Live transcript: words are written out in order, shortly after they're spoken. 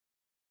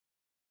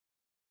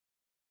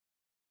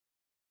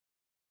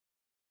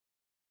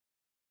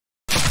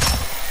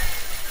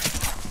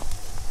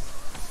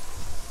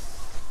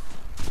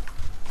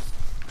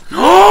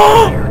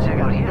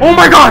Oh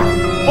my god!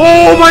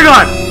 Oh my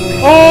god!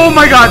 Oh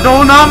my god!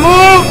 Do not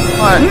move!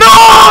 What?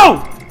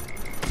 No!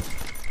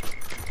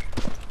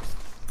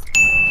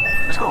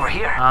 Let's go over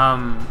here.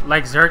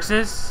 Like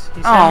Xerxes,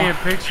 he sent me a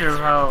picture of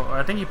how,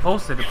 I think he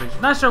posted a picture.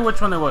 Not sure which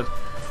one it was.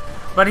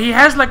 But he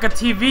has like a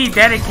TV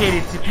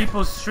dedicated to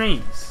people's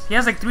streams. He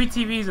has like 3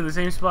 TVs in the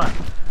same spot.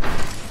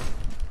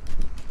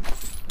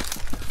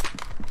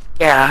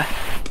 Yeah.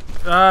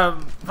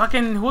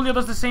 Fucking Julio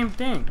does the same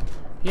thing.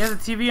 He has a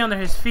TV under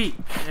his feet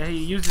and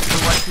he uses it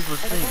to watch people's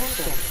streams.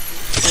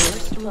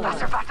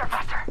 Faster, faster,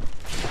 faster.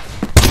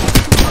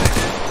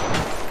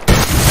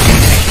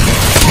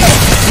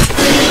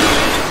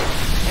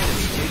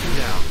 Enemy taken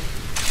down.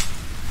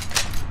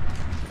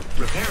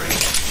 Repairing.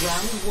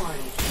 Round 1.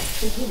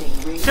 Beginning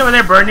ring. She over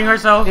there burning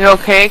herself. You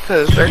okay?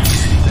 Cause they're...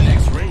 The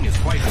next ring is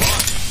quite long.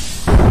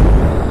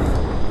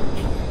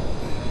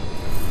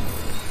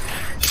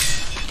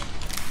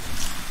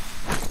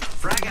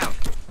 Frag out.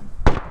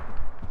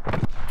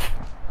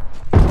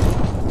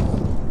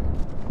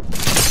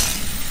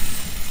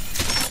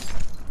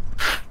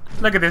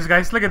 Look at this,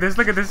 guys. Look at this.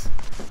 Look at this.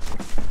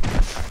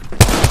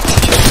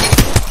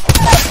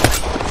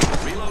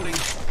 Reloading.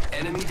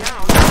 Enemy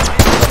down.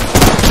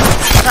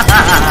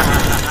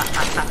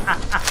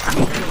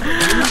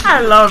 I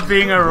love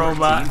being a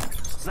robot.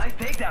 Nice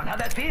takedown. How'd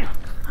that feel?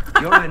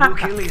 You're the new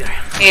kill leader.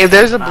 Hey,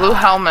 there's a blue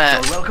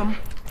helmet So welcome.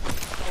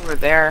 over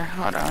there.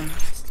 Hold on.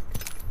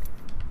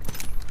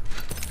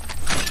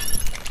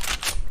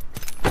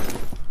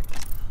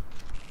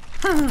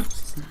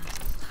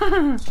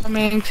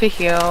 Coming to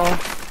heal.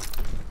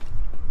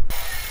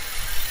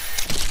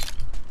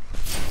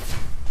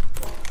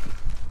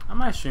 I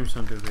might stream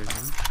some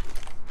Division.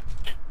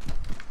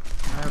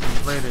 I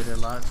haven't played it a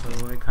lot, so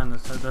it kind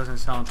of doesn't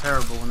sound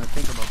terrible when I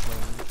think about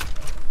playing it.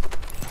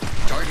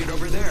 Target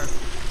over there.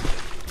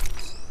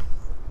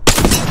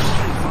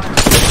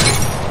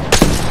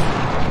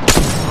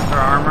 Her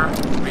armor.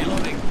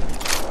 Reloading.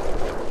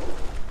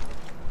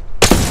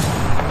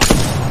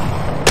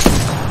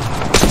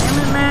 Damn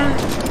it, man.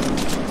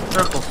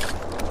 Circle.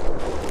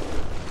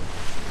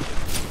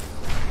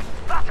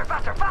 Faster,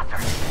 faster, faster.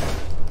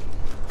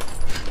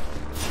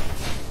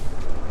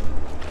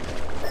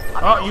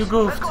 Oh, you Let's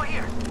goofed. go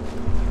here.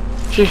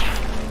 She...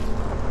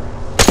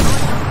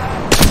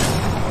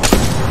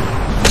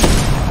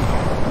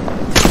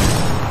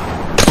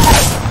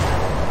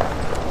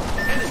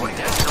 Enemy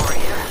down over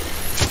here.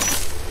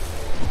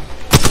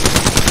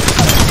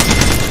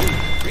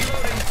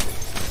 Reloading.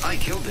 I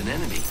killed an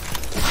enemy.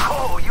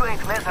 Oh, you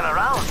ain't messing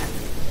around.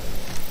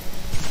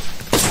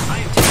 I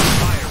am taking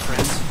fire,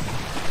 friends.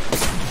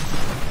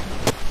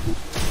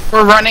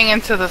 We're running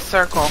into the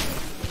circle.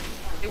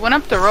 He went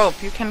up the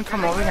rope. You can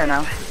come over here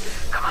now.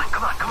 Come on,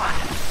 come on, come on.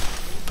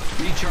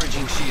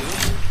 Recharging shield.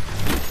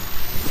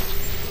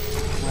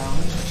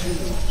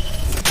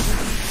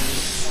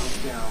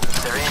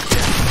 They're in.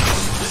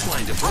 This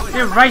line deployed.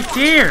 They're right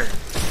there.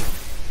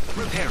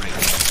 Repairing.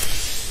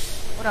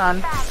 Hold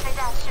on. Faster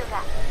than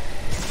sugar.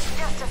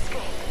 Just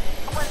escape.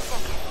 1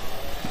 second.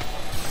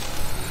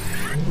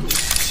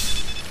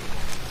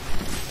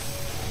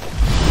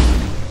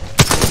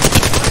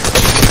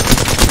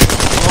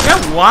 Oh,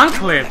 get one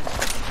clip.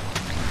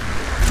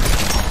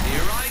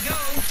 Here I go.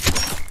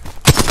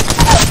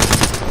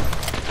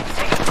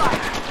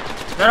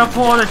 That'll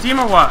pull the team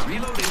or what?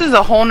 Reloading. This is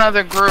a whole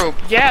nother group.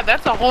 Yeah,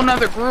 that's a whole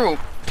nother group.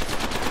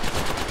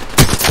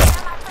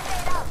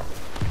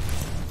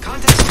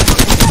 Contact.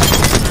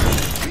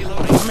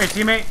 Reloading. Come here,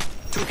 teammate.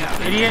 Took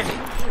out. Idiot.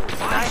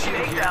 Nice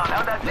takedown.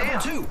 How'd that Level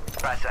feel? 2.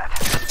 Press that.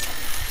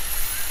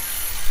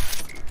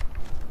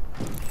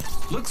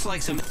 Looks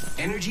like some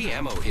energy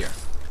ammo here.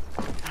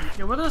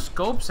 Yeah, where are those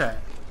scopes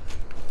at?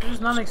 They're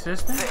just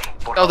non-existent? Hey,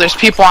 Oh, there's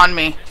people on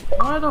me.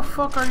 Why the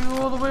fuck are you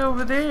all the way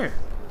over there?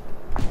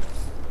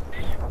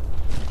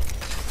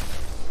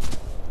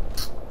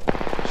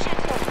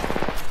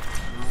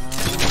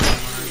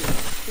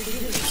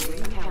 Beginning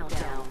ring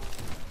countdown.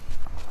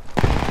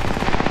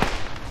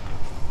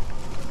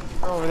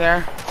 Over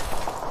there.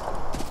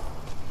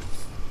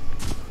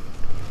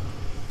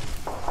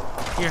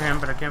 Hear him,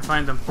 but I can't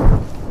find him.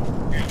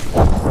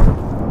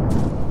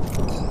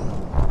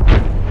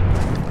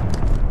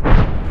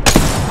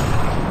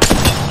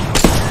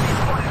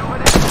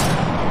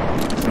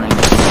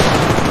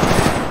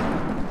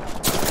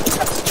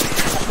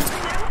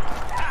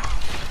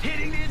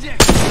 Hitting the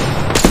ejector.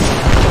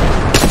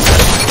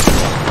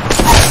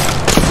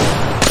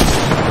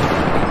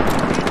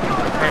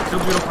 Hey, 2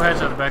 beautiful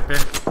headshots back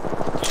there.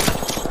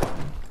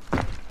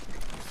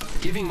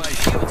 Giving my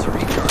shields a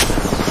recharge.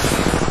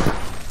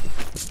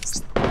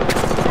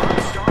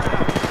 Start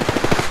up.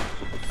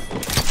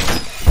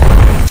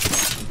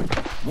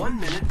 1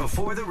 minute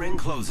before the ring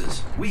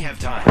closes. We have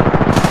time.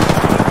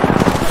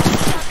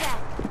 Okay.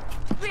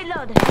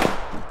 Reload.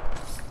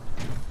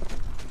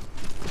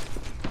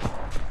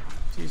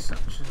 She's on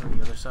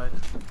the other side.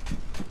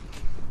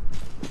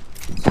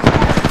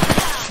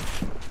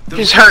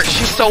 She's hurt.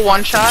 She's still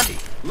one shot.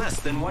 Less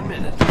than 1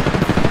 minute.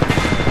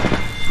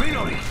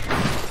 Reloading.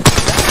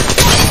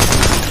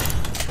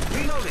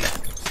 Reloading.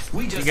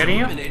 just getting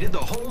you? eliminated the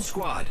whole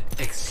squad.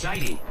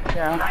 Exciting.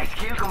 Yeah. Nice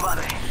kill,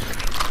 compadre.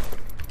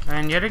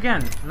 And yet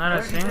again, not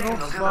a 30 single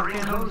seconds until the ring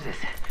fucking closes.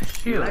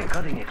 You shield. like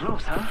cutting it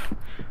close, huh?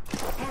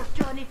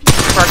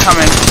 We're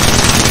coming.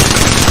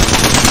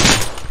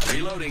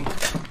 Reloading.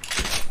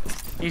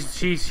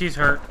 She's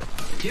hurt.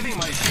 Giving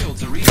my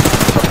shields a recharge.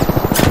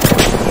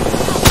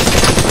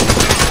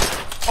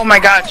 Oh my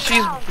god,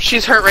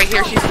 she's hurt right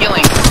here. She's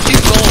healing.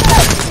 She's gold.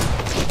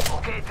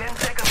 Okay, 10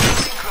 seconds till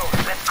ring close.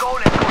 Let's go,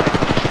 let's go.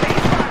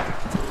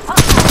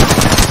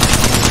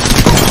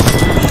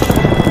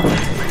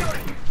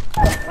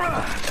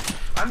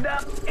 I'm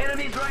down.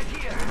 Enemies right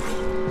here.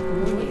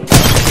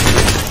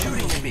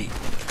 Shooting at me.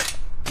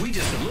 We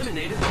just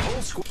eliminated the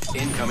whole squad.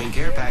 Incoming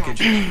care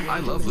package. I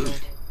love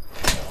loot.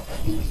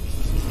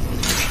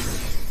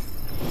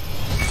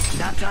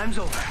 That time's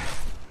over.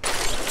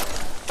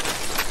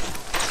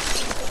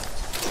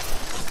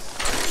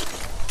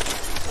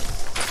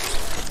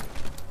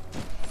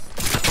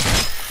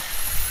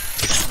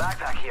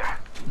 Backpack here.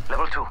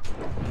 Level 2.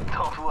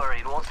 Don't worry,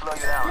 it won't slow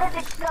you down. Let's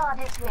explore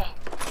this way.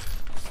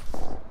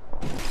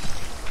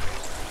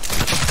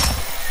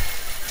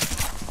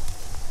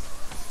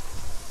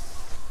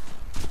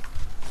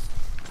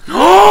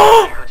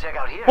 Go check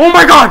out here. Oh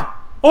my god!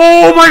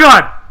 Oh my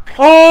god!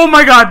 Oh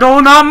my god!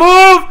 Do not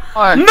move!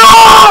 What?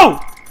 No!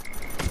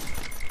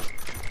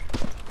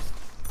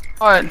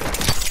 What?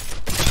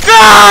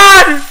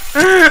 God!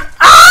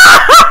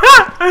 Ah!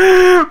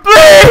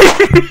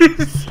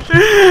 Please!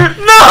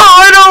 No,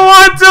 I don't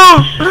want to!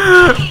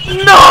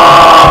 No!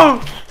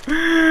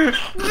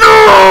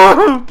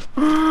 No!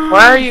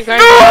 Why are you guys?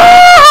 No!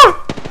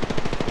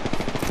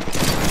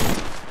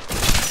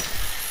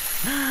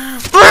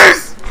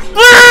 Please!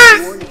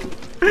 Please!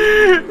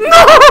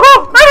 No!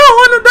 I don't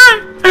want to die!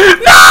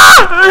 No!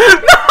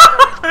 No!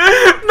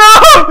 No!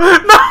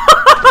 No!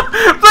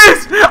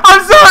 Please!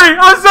 I'm sorry!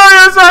 I'm sorry!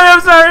 I'm sorry!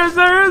 I'm sorry! I'm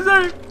sorry! I'm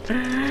sorry!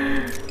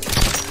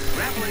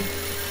 Grappling.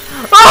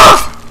 Oh!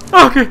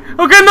 Okay!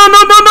 Okay! No! No!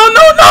 No! No!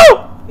 No!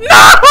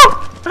 No!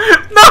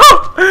 No!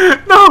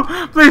 No! No!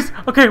 Please!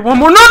 Okay! One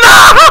more! No! No!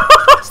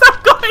 Stop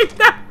going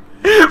there!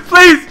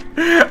 Please!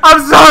 I'm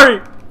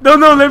sorry! No!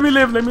 No! Let me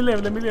live! Let me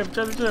live! Let me live!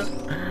 Chill! Chill!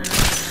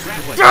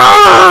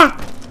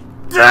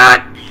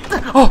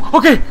 Oh,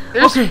 okay.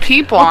 There's okay.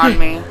 people okay. on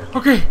me.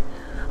 Okay.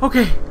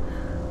 Okay.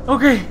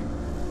 Okay.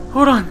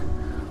 Hold on.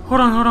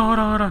 Hold on. Hold on. Hold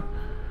on. Hold on.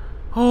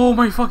 Oh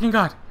my fucking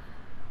god.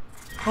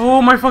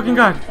 Oh my fucking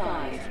god.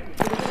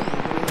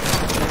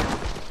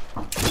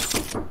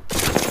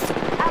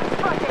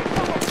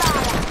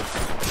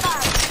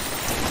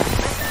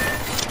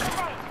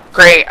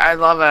 Great, I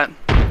love it.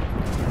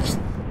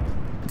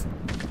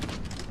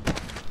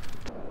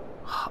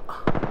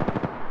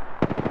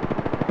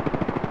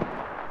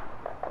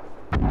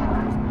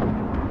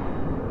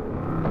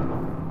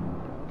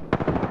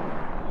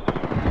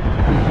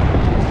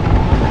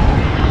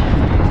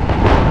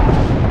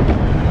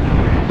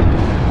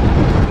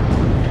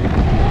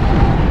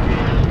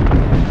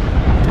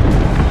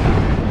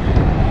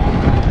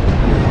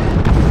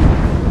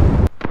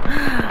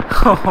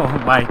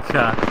 Oh my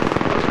god.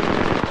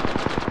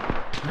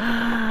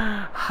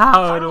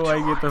 How do I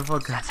get the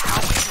fuck out?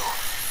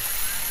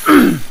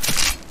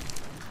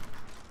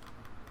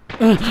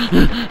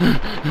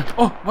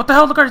 Oh, what the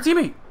hell? Look at our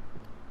teammate.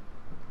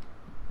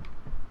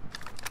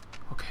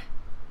 Okay.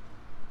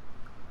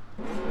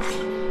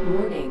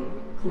 Warning.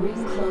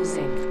 Ring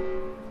closing.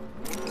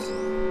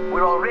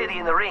 We're already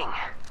in the ring.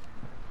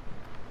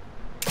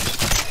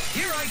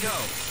 Here I go.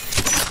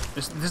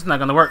 This is not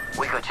gonna work.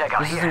 We could check out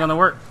This here. isn't gonna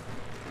work.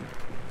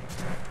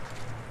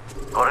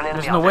 Got an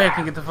enemy There's no out way I there.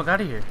 can get the fuck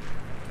out of here.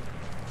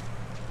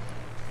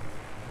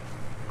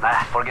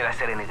 Ah, forget I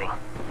said anything.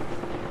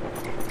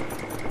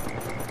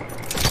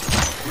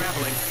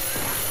 Grappling.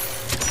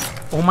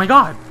 Oh my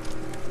god.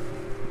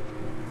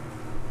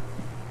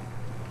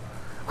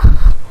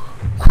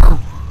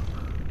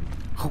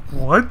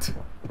 What?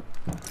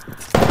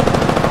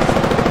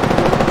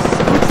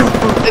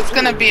 It's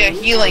gonna be a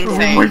healing Oh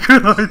thing. my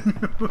god.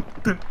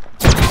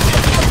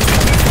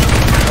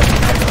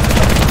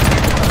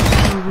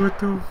 What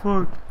the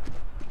fuck?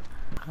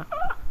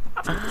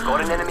 Got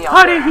an enemy out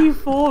How there. did he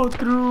fall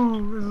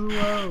through as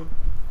well?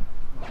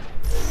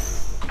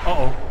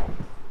 Uh-oh.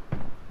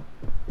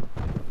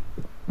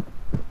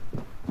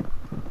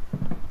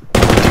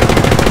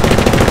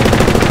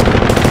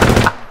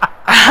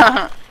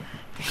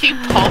 He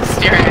pulse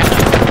staring at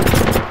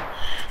us.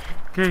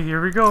 Okay,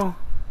 here we go.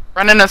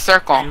 Run in a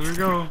circle. Here we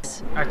go.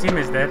 Our team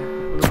is dead.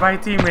 Goodbye,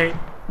 teammate.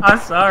 I'm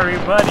sorry,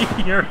 buddy.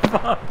 You're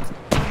fucked.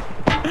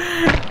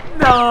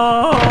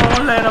 No,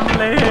 let him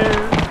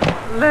live.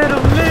 Let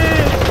him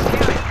live.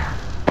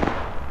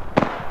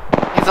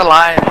 He's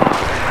alive. I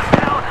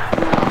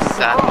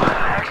Sad.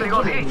 actually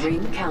got hit.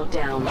 Beginning ring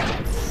countdown.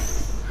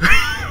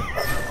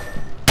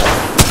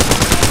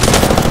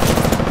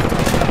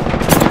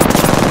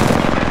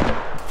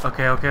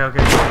 Okay, okay,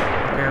 okay.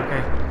 Okay,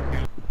 okay.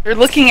 You're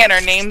looking at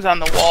our names on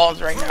the walls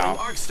right now.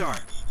 Arcstar.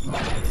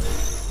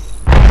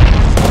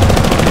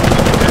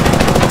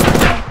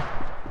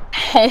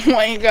 Oh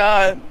my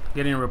god.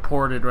 Getting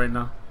reported right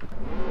now.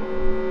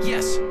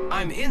 Yes,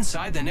 I'm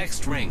inside the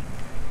next ring.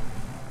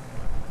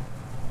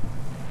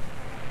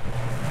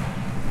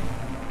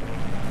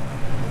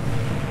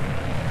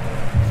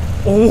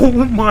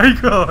 Oh my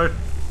god.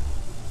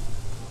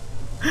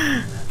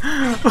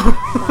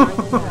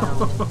 Final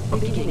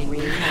round. Beginning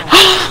ring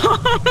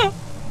countdown.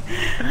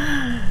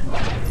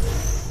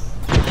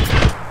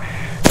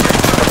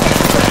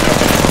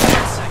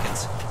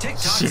 Seconds.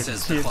 TikTok Shit,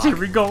 says the shit, clock. here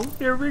we go.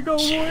 Here we go,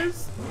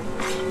 boys.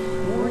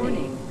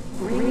 Warning.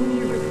 Ring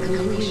near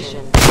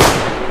completion.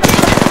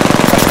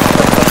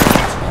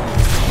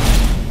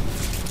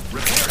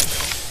 Repair it.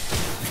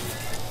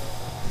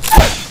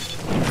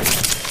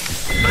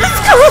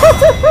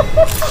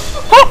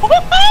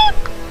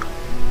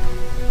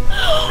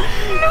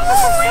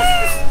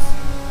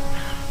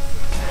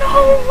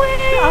 No way!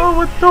 Oh,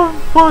 what the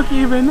fuck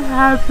even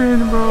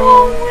happened, bro?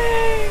 No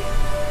way!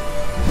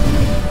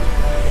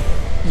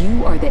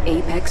 You are the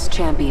Apex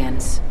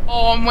champions.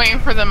 Oh, I'm waiting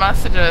for the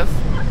messages.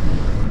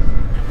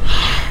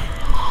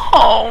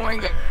 Oh my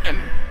god.